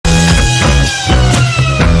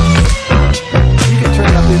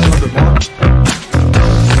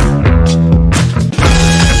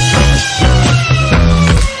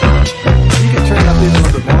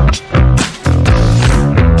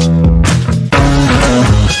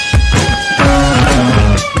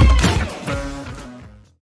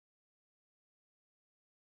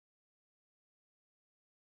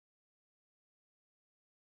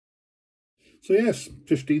So yes,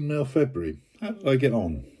 15mm February. How did I get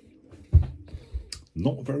on?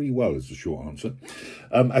 Not very well is the short answer.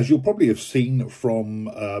 As you'll probably have seen from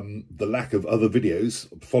the lack of other videos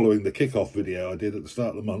following the kickoff video I did at the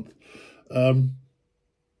start of the month, I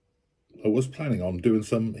was planning on doing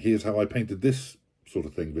some here's how I painted this sort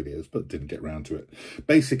of thing videos, but didn't get round to it.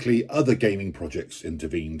 Basically, other gaming projects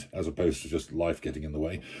intervened as opposed to just life getting in the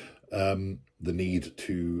way. The need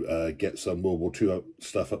to get some World War II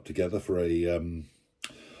stuff up together for a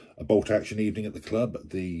bolt action evening at the club,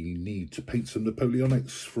 the need to paint some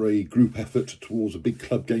Napoleonics for a group effort towards a big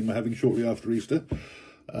club game we're having shortly after Easter.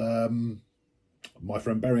 My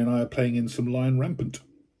friend Barry and I are playing in some Lion Rampant,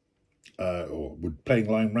 or we're playing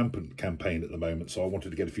Lion Rampant campaign at the moment, so I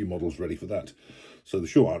wanted to get a few models ready for that. So the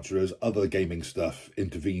short answer is other gaming stuff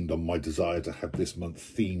intervened on my desire to have this month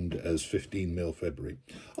themed as 15mm February.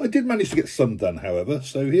 I did manage to get some done, however,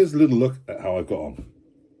 so here's a little look at how I've got on.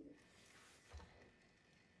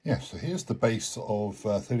 Yeah, so here's the base of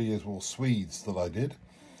 30 Years War Swedes that I did.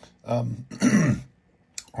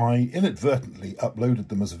 I inadvertently uploaded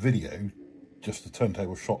them as a video, just a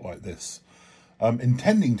turntable shot like this,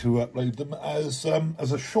 intending to upload them as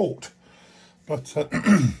a short, but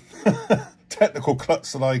technical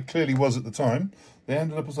klutz that I clearly was at the time, they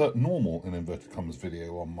ended up as a normal, in inverted commas,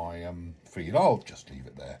 video on my feed. I'll just leave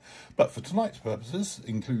it there. But for tonight's purposes,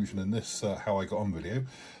 inclusion in this How I Got On video,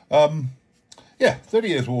 yeah, 30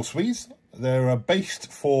 Years War Swedes. They're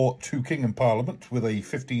based for 2 King and Parliament with a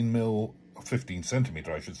 15cm,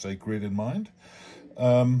 I should say, grid in mind.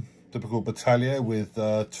 Typical battalion with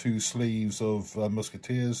 2 sleeves of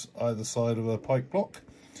musketeers either side of a pike block.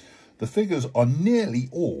 The figures are nearly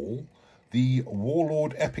all the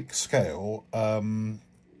Warlord Epic Scale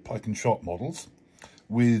pike and shot models,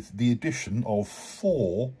 with the addition of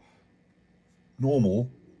 4 normal,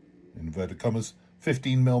 in inverted commas,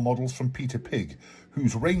 15mm models from Peter Pig,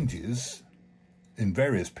 whose ranges in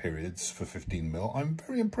various periods for 15mm I'm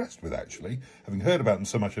very impressed with, actually, having heard about them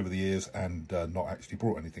so much over the years and not actually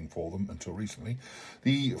brought anything for them until recently.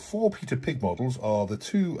 The 4 Peter Pig models are the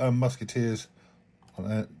 2 musketeers,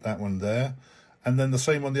 that one there, and then the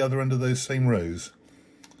same on the other end of those same rows.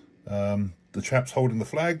 The chaps holding the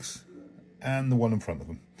flags and the one in front of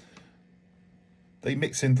them. They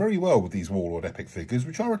mix in very well with these Warlord Epic figures,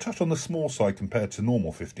 which are a touch on the small side compared to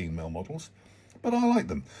normal 15mm models, but I like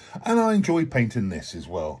them. And I enjoy painting this as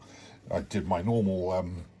well. I did my normal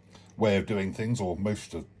way of doing things, or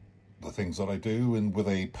most of the things that I do, and with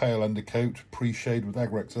a pale undercoat, pre-shade with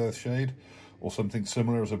Agrax Earthshade, or something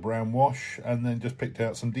similar as a brown wash, and then just picked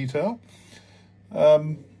out some detail.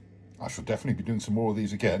 I shall definitely be doing some more of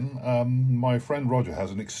these again. My friend Roger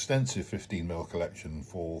has an extensive 15mm collection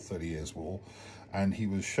for 30 Years War, and he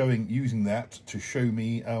was using that to show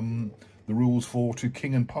me the rules for 2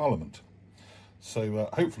 King and Parliament. So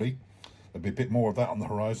hopefully there'll be a bit more of that on the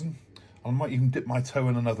horizon. I might even dip my toe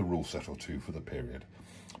in another rule set or 2 for the period.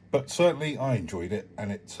 But certainly I enjoyed it,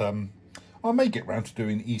 and I may get round to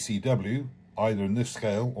doing ECW, either in this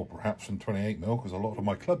scale or perhaps in 28mm, because a lot of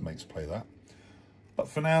my club mates play that. But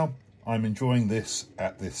for now, I'm enjoying this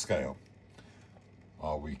at this scale.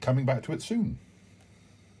 I'll be coming back to it soon.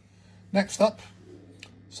 Next up,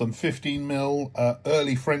 some 15mm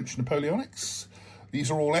early French Napoleonics. These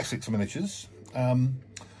are all Essex miniatures. I've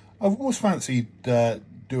always fancied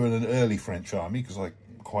doing an early French army, because I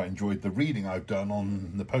quite enjoyed the reading I've done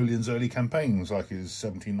on Napoleon's early campaigns, like his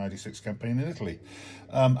 1796 campaign in Italy.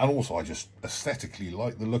 And also I just aesthetically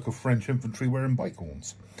like the look of French infantry wearing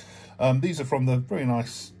bicorns. These are from the very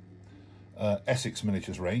nice Essex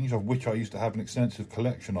miniatures range, of which I used to have an extensive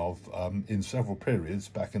collection of in several periods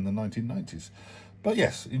back in the 1990s. But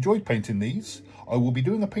yes, enjoyed painting these. I will be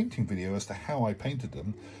doing a painting video as to how I painted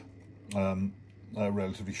them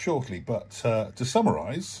relatively shortly. But to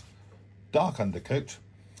summarise, dark undercoat,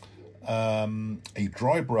 a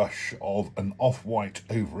dry brush of an off-white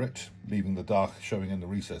over it, leaving the dark showing in the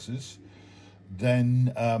recesses.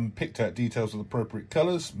 Then picked out details of the appropriate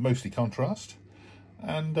colours, mostly contrast,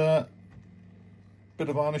 and bit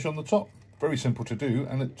of varnish on the top. Very simple to do,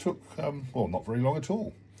 and it took, well, not very long at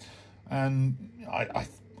all. And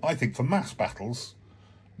I think for mass battles,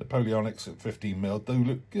 Napoleonics at 15mm do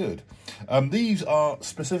look good. These are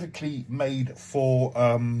specifically made for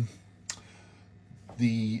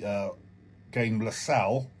the game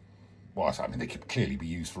LaSalle. Well, I mean, they could clearly be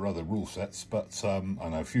used for other rule sets, but I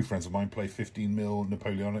know a few friends of mine play 15mm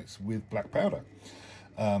Napoleonics with black powder,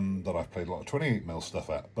 that I've played a lot of 28mm stuff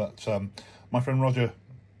at. But my friend Roger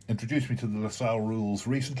introduced me to the LaSalle rules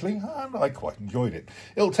recently, and I quite enjoyed it.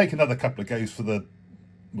 It'll take another couple of goes for the,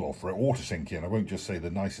 well, for it all to sink in. I won't just say the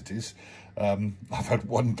niceties, I've had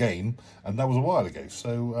one game, and that was a while ago.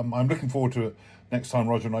 So I'm looking forward to it. Next time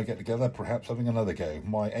Roger and I get together, perhaps having another go.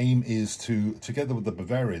 My aim is to, together with the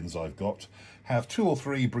Bavarians I've got, have 2 or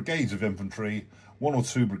 3 brigades of infantry, 1 or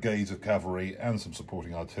 2 brigades of cavalry, and some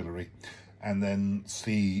supporting artillery, and then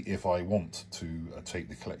see if I want to take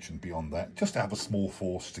the collection beyond that, just to have a small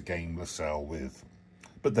force to gain Lasalle with.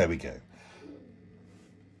 But there we go.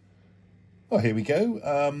 Oh, here we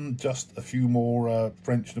go. Just a few more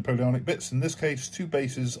French Napoleonic bits. In this case, 2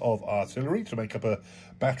 bases of artillery to make up a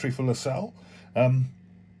battery for Lasalle.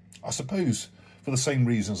 I suppose for the same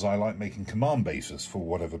reasons I like making command bases for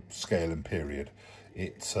whatever scale and period.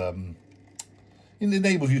 It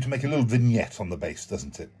enables you to make a little vignette on the base,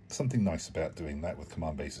 doesn't it? Something nice about doing that with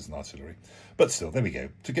command bases and artillery. But still, there we go.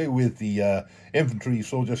 To go with the infantry you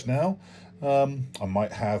saw just now, I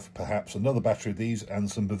might have perhaps another battery of these and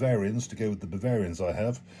some Bavarians to go with the Bavarians I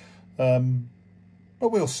have.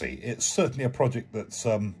 But we'll see. It's certainly a project that's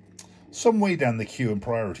some way down the queue in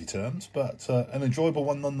priority terms, but an enjoyable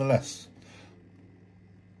one nonetheless.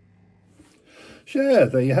 So yeah,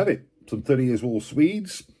 there you have it. Some 30 Years War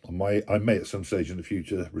Swedes. I may at some stage in the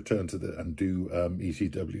future return to and do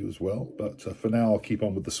ECW as well. But for now, I'll keep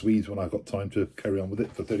on with the Swedes when I've got time to carry on with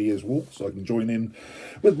it for 30 Years War, so I can join in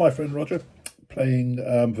with my friend Roger playing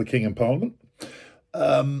for King and Parliament.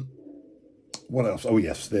 What else? Oh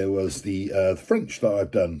yes, there was the French that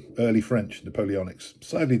I've done, early French Napoleonics.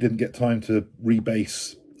 Sadly didn't get time to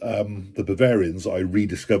rebase the Bavarians I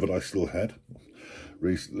rediscovered I still had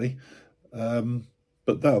recently.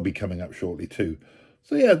 But that'll be coming up shortly too.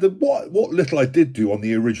 So yeah, what little I did do on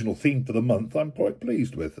the original theme for the month, I'm quite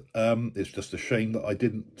pleased with. It's just a shame that I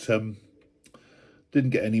didn't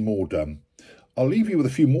get any more done. I'll leave you with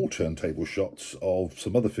a few more turntable shots of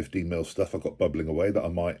some other 15mm stuff I've got bubbling away that I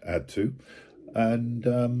might add to, and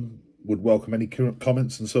would welcome any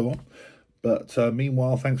comments and so on. But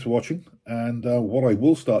meanwhile, thanks for watching, and what I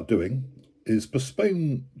will start doing is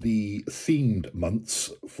postpone the themed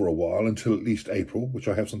months for a while until at least April, which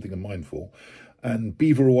I have something in mind for, and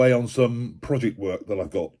beaver away on some project work that I've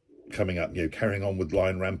got coming up, you know, carrying on with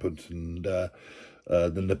Lion Rampant and the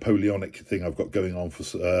Napoleonic thing I've got going on for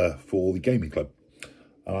the gaming club.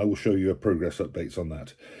 And I will show you progress updates on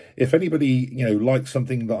that. If anybody, you know, likes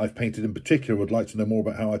something that I've painted in particular, would like to know more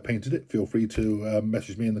about how I painted it, feel free to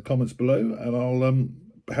message me in the comments below, and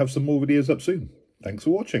I'll have some more videos up soon. Thanks for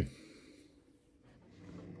watching.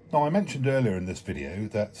 Now, I mentioned earlier in this video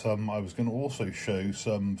that I was going to also show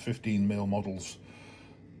some 15mm models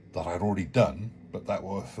that I'd already done, but that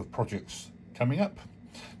were for projects coming up.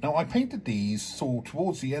 Now, I painted these sort of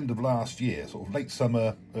towards the end of last year, sort of late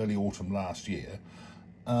summer, early autumn last year,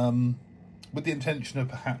 with the intention of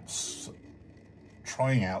perhaps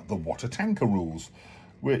trying out the water tanker rules,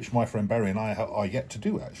 which my friend Barry and I are yet to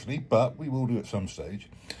do actually, but we will do at some stage.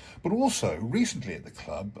 But also, recently at the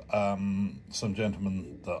club, some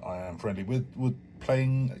gentlemen that I am friendly with were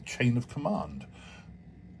playing Chain of Command,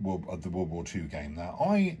 the World War II game. Now,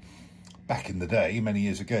 back in the day, many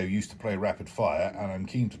years ago, used to play Rapid Fire, and I'm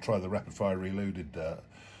keen to try the Rapid Fire Reloaded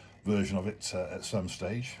version of it at some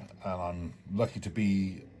stage. And I'm lucky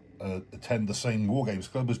to attend the same War Games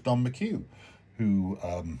club as Don McHugh, who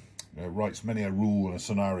you know, writes many a rule and a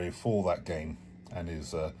scenario for that game, and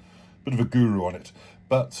is a bit of a guru on it.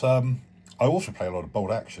 But I also play a lot of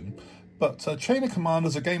Bolt Action. But Chain of Command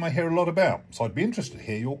is a game I hear a lot about, so I'd be interested to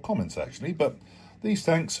hear your comments actually. But these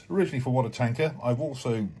tanks, originally for Water Tanker, I've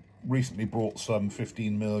also recently brought some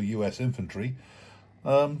 15mm US infantry.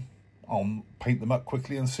 I'll paint them up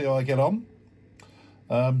quickly and see how I get on.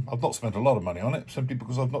 I've not spent a lot of money on it, simply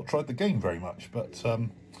because I've not tried the game very much, but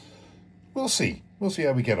we'll see. We'll see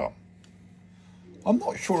how we get on. I'm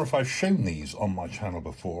not sure if I've shown these on my channel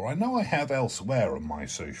before. I know I have elsewhere on my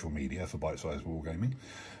social media for Bite Size Wargaming,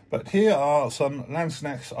 but here are some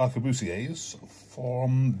Lanzknechts Arquebusiers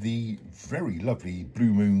from the very lovely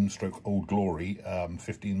Blue Moon stroke Old Glory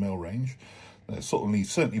 15mm range. They're certainly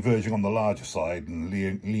verging on the larger side and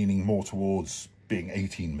leaning more towards being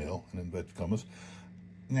 18mm in inverted commas.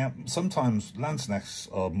 Now, sometimes Lanzknechts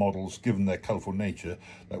are models, given their colourful nature,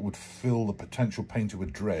 that would fill the potential painter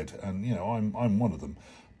with dread, and, you know, I'm one of them.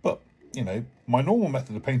 But, you know, my normal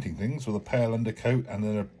method of painting things with a pale undercoat and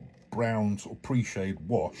then a brown sort of pre-shade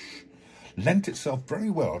wash lent itself very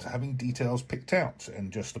well to having details picked out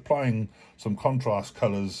and just applying some contrast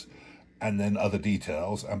colours and then other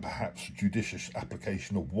details, and perhaps judicious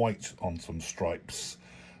application of white on some stripes.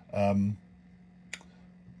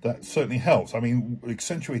 That certainly helps. I mean,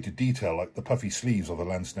 accentuated detail like the puffy sleeves of a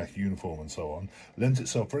Lanzknecht uniform and so on lends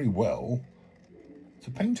itself very well to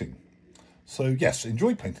painting. So yes,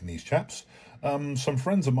 enjoyed painting these chaps. Some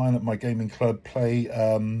friends of mine at my gaming club play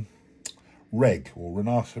Reg, or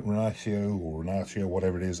Renatio,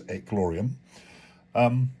 whatever it is, et Gloriam.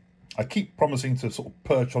 I keep promising to sort of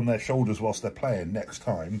perch on their shoulders whilst they're playing next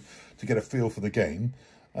time to get a feel for the game.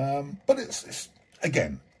 But it's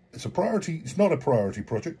again, it's a priority. It's not a priority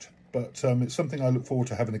project, but it's something I look forward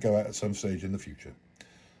to having a go at some stage in the future.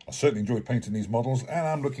 I certainly enjoy painting these models, and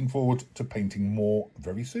I'm looking forward to painting more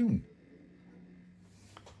very soon.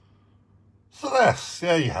 So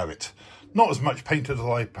there you have it. Not as much painted as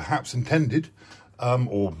I perhaps intended,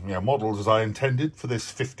 or models as I intended for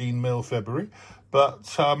this 15mm February,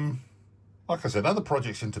 but like I said, other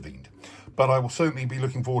projects intervened. But I will certainly be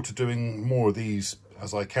looking forward to doing more of these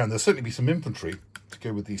as I can. There'll certainly be some infantry to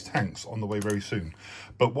go with these tanks on the way very soon.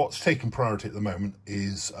 But what's taken priority at the moment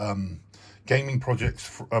is painting projects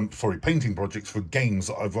for games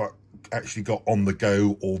that I've actually got on the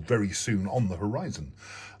go or very soon on the horizon.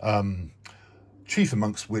 Chief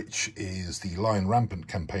amongst which is the Lion Rampant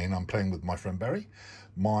campaign I'm playing with my friend Barry,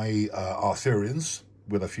 my Arthurians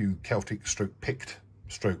with a few Celtic Pict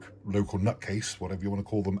local nutcase, whatever you want to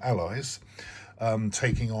call them, allies,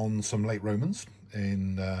 taking on some late Romans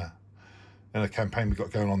in a campaign we've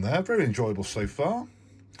got going on there. Very enjoyable so far.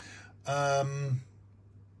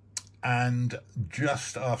 And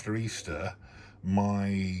just after Easter,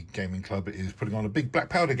 my gaming club is putting on a big black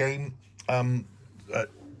powder game,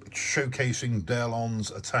 showcasing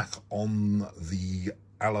Daeron's attack on the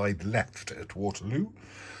Allied left at Waterloo.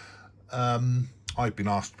 I've been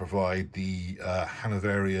asked to provide the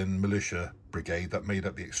Hanoverian militia brigade that made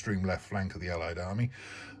up the extreme left flank of the Allied army,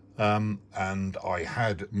 and I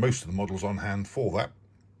had most of the models on hand for that,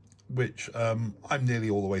 which I'm nearly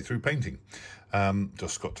all the way through painting.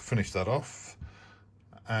 Just got to finish that off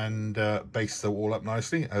and base them all up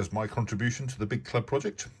nicely as my contribution to the big club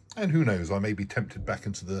project. And who knows, I may be tempted back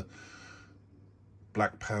into the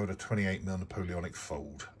black powder 28mm Napoleonic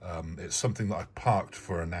fold. It's something that I've parked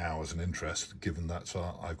for now as an interest, given that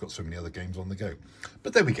I've got so many other games on the go.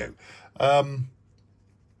 But there we go.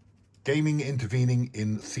 Gaming intervening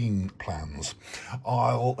in theme plans.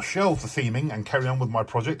 I'll shelve the theming and carry on with my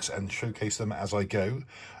projects and showcase them as I go.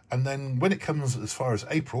 And then when it comes as far as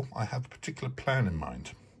April, I have a particular plan in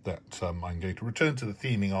mind that I'm going to return to the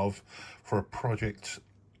theming of for a project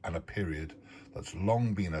and a period that's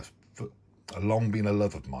long been a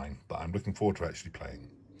love of mine that I'm looking forward to actually playing.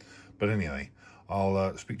 But anyway,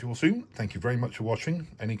 I'll speak to you all soon. Thank you very much for watching.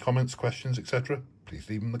 Any comments, questions, etc., please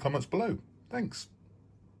leave them in the comments below. Thanks.